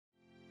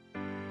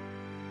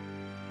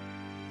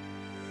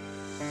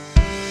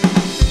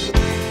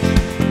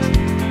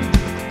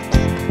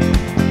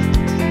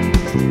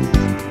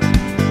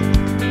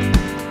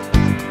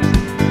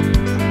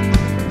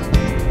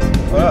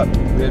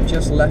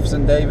just left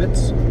St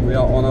David's. We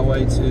are on our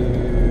way to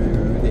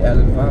the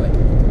Elan Valley.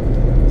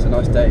 It's a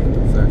nice day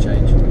for a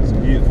change. It's a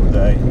beautiful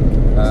day.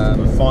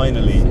 We're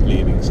finally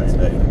leaving St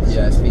David's.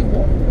 Yeah, it's been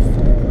what,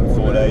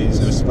 4 days.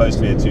 It was supposed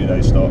to be a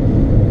 2-day stop.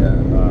 Yeah.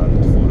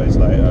 And 4 days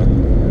later.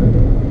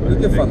 It was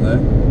good fun though.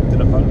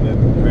 Did a fun,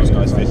 really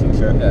nice fishing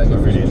trip. Yeah, I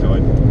really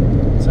enjoyed.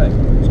 Same.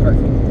 It was great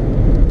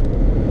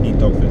fun. Eat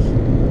dogfish.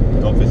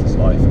 Dogfish is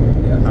life.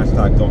 Yeah.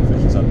 Hashtag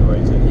dogfish is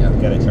underrated. Yeah.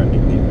 Get it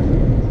trending, people.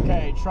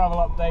 Okay, travel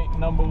update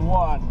number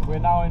 1. We're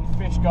now in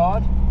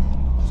Fishguard.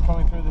 Just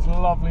coming through this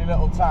lovely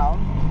little town.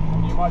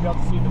 You might be able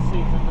to see the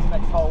sea through this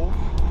next hole.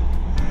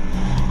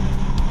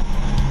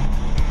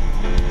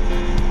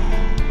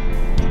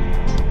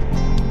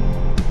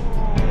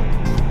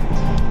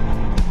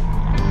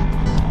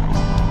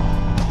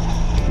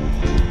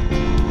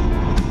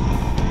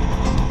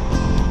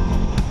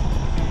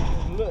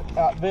 Look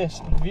at this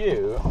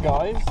view,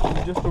 guys.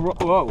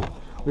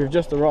 We've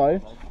just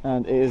arrived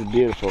and it is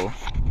beautiful.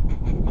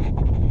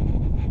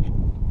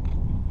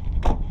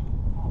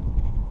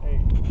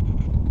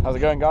 How's it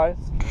going, guys?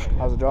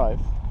 How's the drive?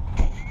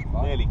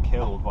 Nearly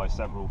killed by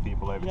several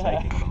people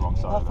overtaking on the wrong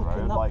side of the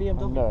road. Like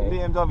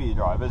BMW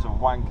drivers are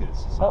wankers.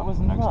 So that was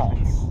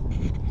nuts.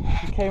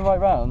 He came right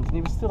round and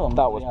he was still on.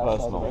 That was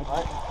personal.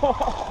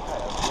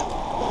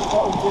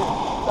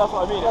 That's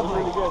what I mean. It was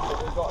really good.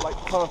 It got like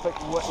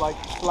perfect like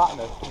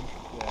flatness.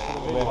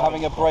 We're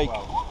having a break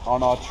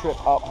on our trip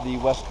up the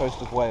west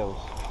coast of Wales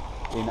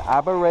in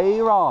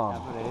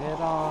Aberaeron.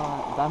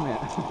 Damn it.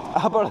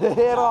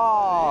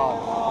 Aberaeron.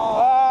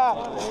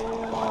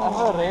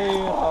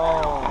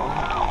 Aberaeron.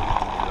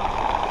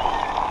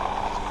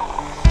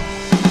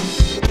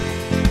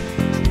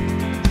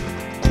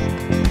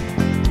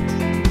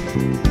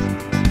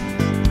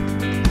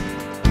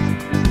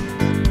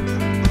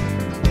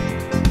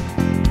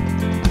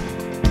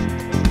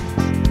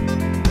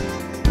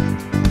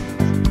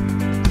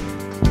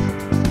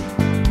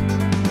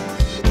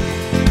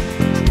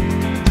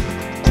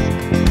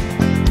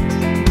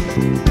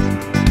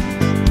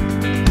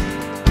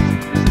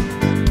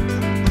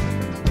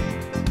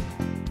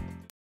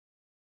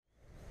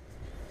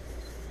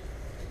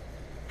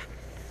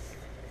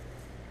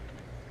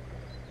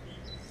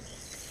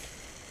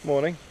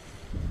 Morning.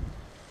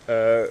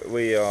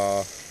 We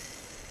are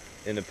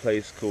in a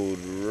place called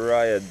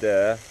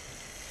Ryadair, I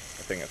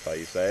think that's how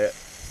you say it,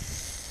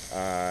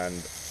 and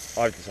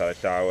I've just had a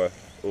shower,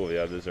 all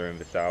the others are in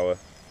the shower,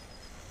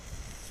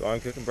 so I'm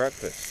cooking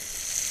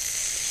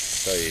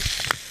breakfast. Show you.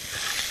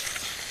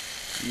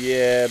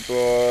 Yeah,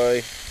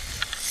 boy.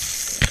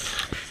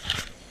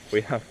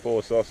 We have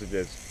 4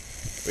 sausages.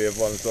 We have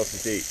 1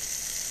 sausage each.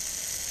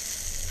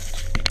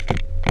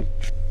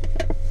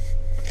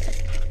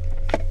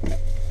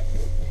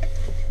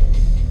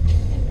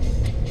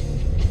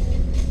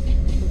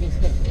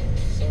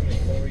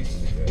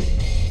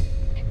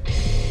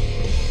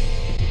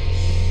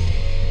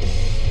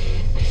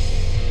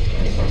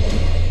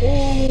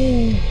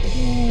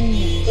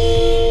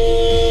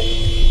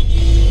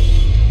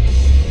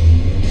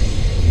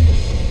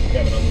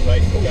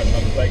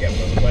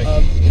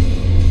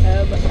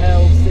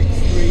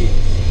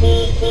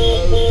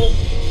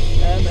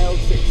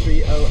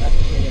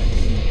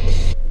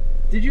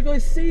 Did you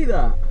guys see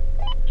that?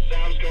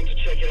 Sam's gone to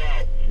check it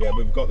out. Yeah,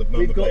 we've got the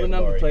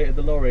number plate of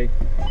the lorry.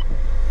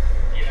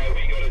 Yeah,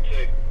 we got it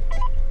too.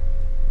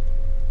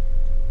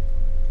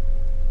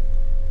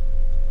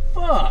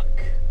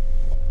 Fuck!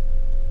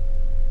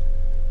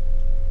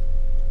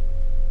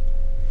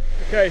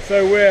 Okay,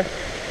 so we're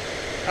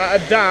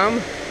at a dam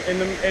in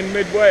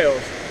mid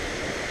Wales,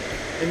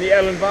 in the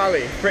Elan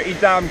Valley. Pretty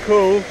damn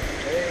cool.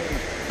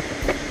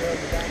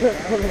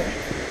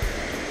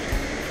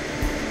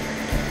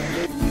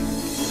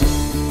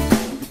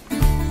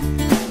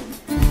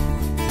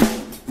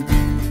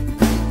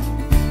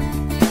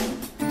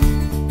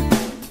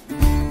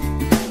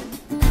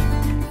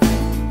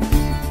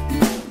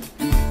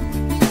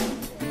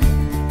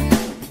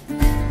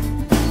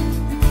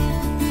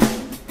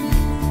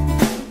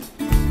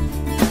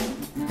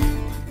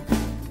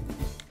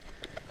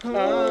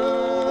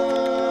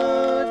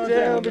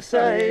 Down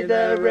beside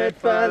that red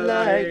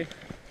firelight.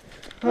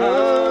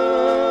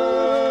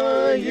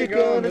 Oh, you're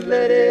gonna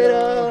let it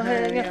all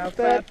hang out.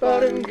 Fat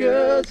bottom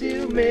girls,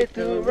 you made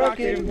the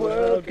rockin'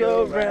 world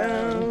go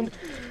round.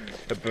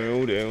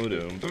 Wow,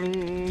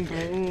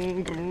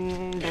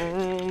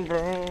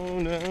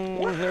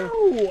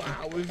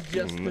 I was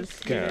just a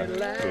scared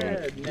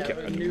lad,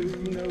 never knew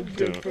no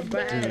good from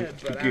bad,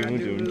 but I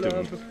knew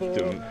love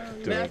before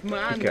left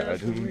my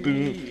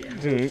nursery.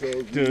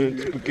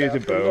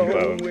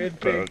 Along with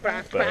big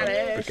fat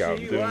fatty,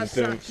 she was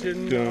such a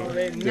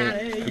naughty,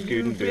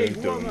 naughty, big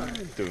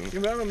woman.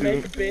 You're gonna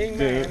make a big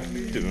man of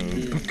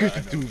me.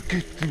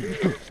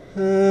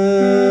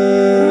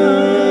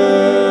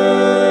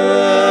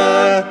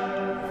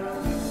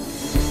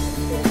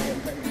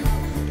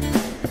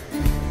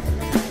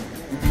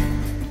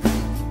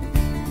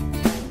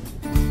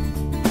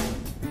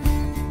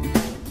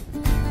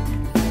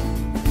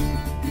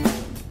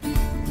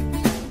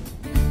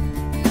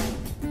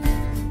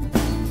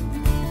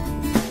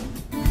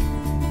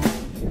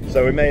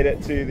 So we made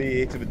it to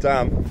the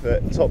dam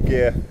that Top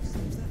Gear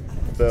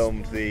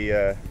filmed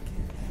the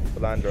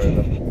Land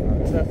Rover.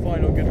 It's their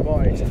final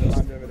goodbye to the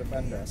Land Rover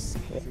Defender.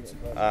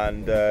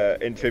 And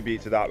in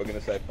tribute to that, we're going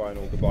to say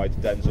final goodbye to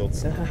Denzel.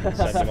 Send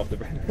him off the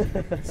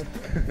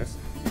bridge.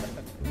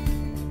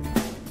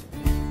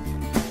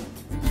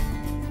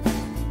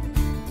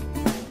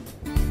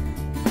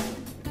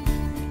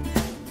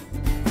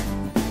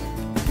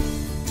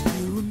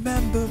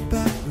 Remember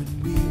back when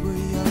we were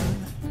young,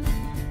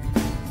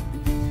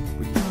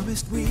 we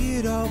promised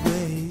we'd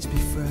always be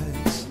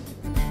friends.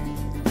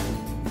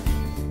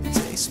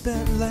 Days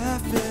spent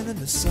laughing in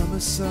the summer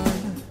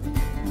sun,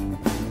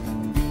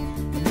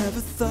 I never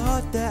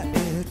thought that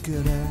it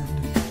could end.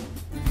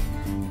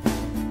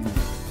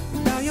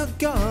 Now you're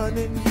gone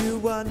and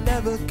you are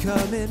never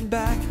coming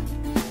back.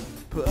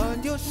 Put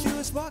on your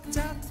shoes, walked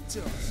out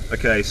the door.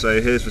 Okay,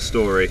 so here's the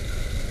story.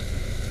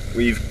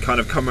 We've kind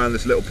of come around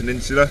this little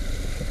peninsula,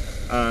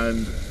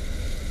 and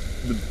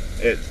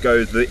it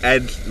goes, the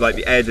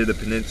edge of the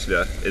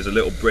peninsula is a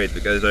little bridge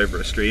that goes over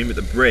a stream, but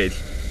the bridge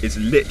is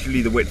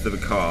literally the width of a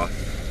car,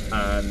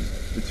 and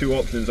the two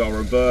options are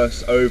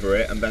reverse over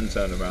it and then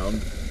turn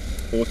around,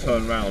 or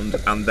turn around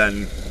and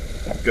then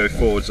go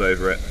forwards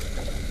over it.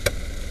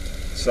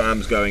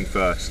 Sam's going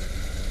first,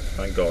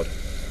 thank God.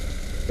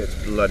 It's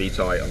bloody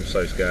tight, I'm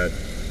so scared.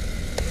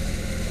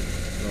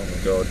 Oh my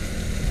God.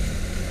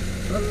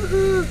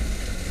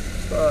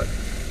 Fuck.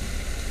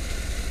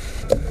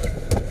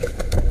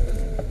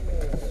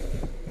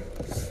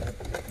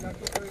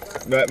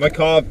 Right, my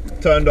car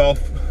turned off.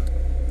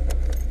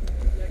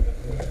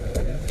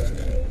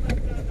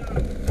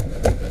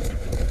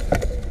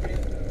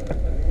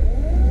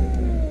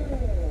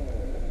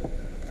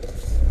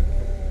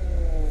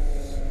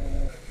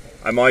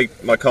 And my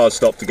car's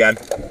stopped again.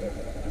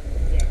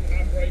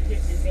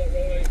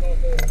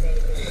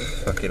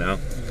 Fucking hell.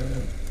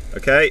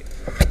 Okay.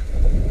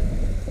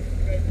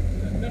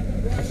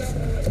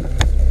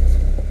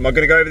 Am I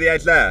going to go over the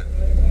edge there?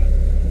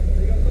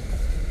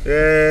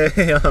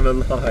 Yay, I'm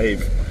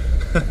alive.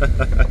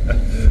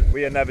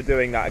 We are never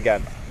doing that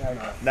again.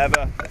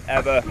 Never,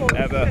 ever,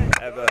 ever,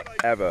 ever,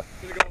 ever.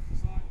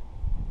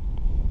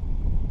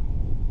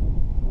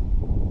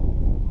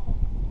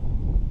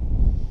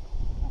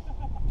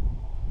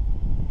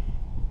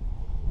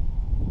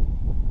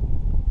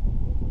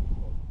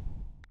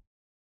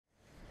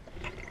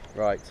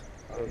 Right,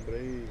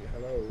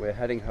 Hello. we're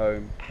heading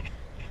home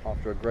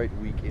after a great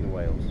week in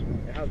Wales.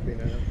 It has been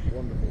a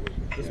wonderful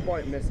week,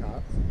 despite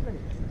mishaps.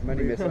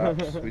 Many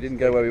mishaps. We didn't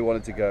go where we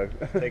wanted to go.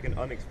 Taken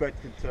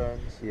unexpected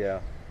turns. Yeah,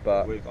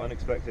 but With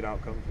unexpected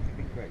outcomes, which have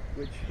been great.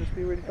 which has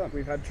been really fun.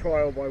 We've had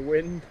trial by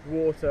wind,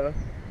 water,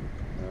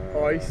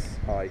 ice,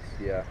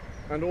 yeah.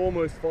 and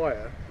almost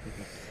fire.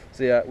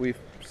 So yeah, we've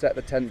set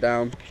the tent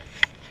down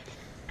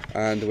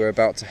and we're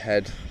about to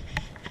head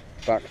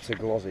back to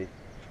Glozzy,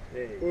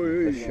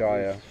 the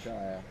Shire.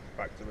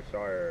 Back to the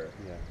Shire.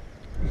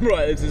 Yeah.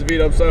 Right, this is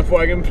Beat Up Surf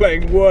Wagon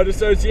playing word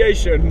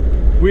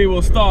association. We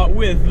will start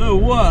with the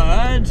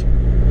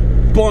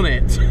word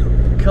bonnet,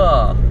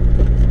 Car,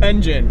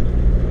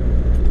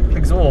 engine,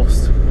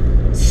 exhaust,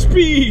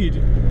 speed,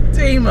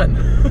 demon,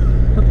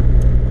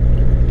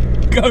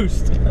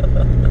 ghost,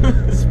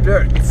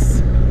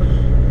 spirits,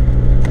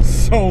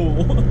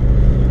 soul,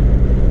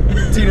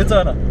 Tina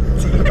Turner,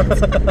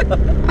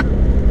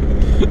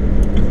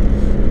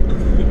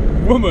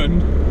 woman,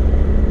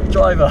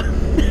 driver,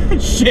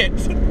 shit,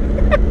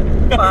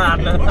 fan,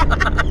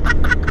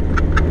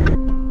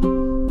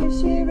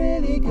 Is she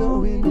really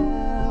going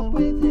out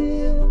with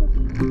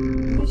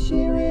him? Is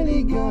she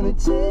really gonna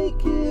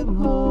take him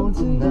home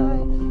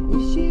tonight?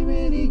 Is she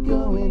really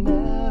going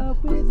out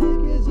with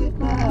him? 'Cause if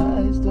my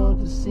eyes don't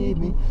deceive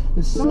me,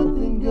 there's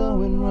something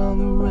going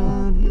wrong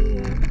around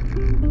here.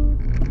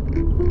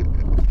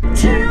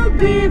 Two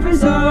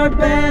beavers are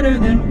better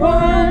than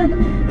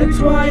one. They're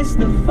twice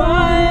the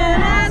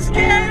fun. Ask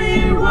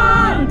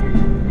anyone.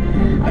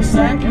 A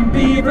second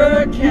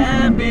beaver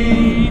can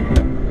be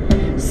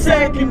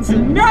second to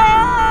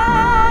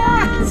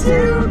none.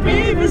 Two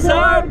beavers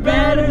are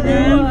better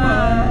than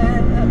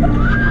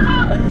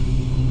one.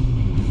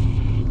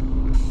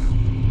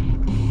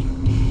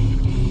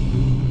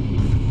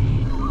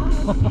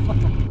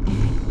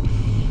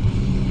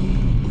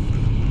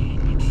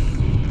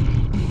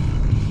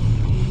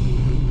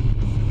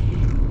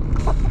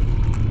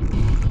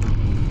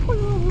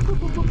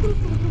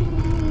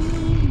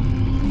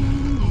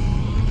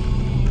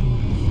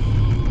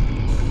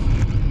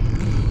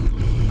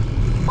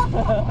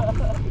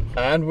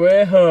 and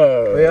we're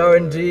home. We are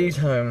indeed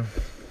home.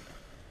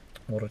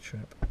 What a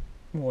trip.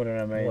 What an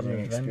amazing What an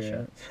adventure.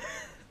 experience.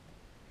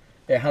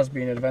 It has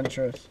been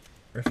adventurous.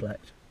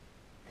 Reflect.